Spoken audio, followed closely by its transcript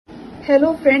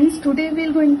Hello friends, today we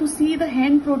are going to see the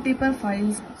hand Protaper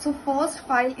files. So first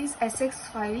file is SX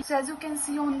file. So as you can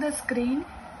see on the screen,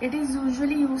 it is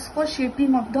usually used for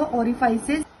shaping of the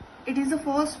orifices. It is the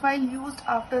first file used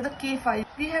after the K file.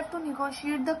 We have to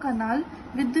negotiate the canal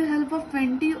with the help of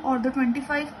 20 or the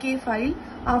 25 K file.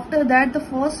 After that, the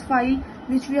first file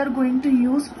which we are going to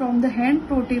use from the hand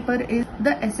Protaper is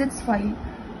the SX file,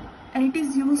 and it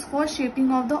is used for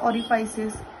shaping of the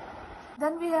orifices.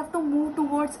 Then we have to move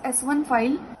towards S1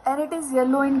 file, and it is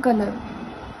yellow in color,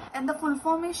 and the full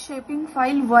form is shaping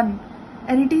file 1,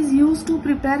 and it is used to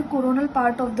prepare coronal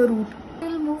part of the root. We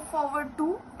will move forward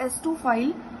to S2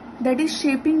 file, that is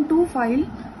shaping 2 file,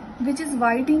 which is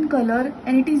white in color,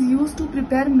 and it is used to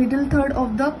prepare middle third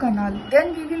of the canal.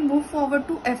 Then we will move forward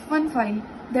to F1 file,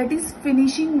 that is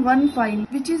finishing 1 file,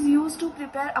 which is used to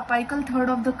prepare apical third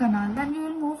of the canal. Then we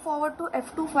will move forward to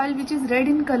F2 file, which is red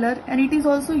in color, and it is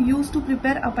also used to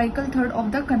prepare apical third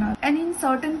of the canal. And in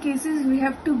certain cases we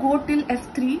have to go till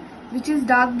F3, which is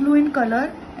dark blue in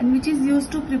color and which is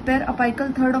used to prepare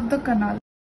apical third of the canal.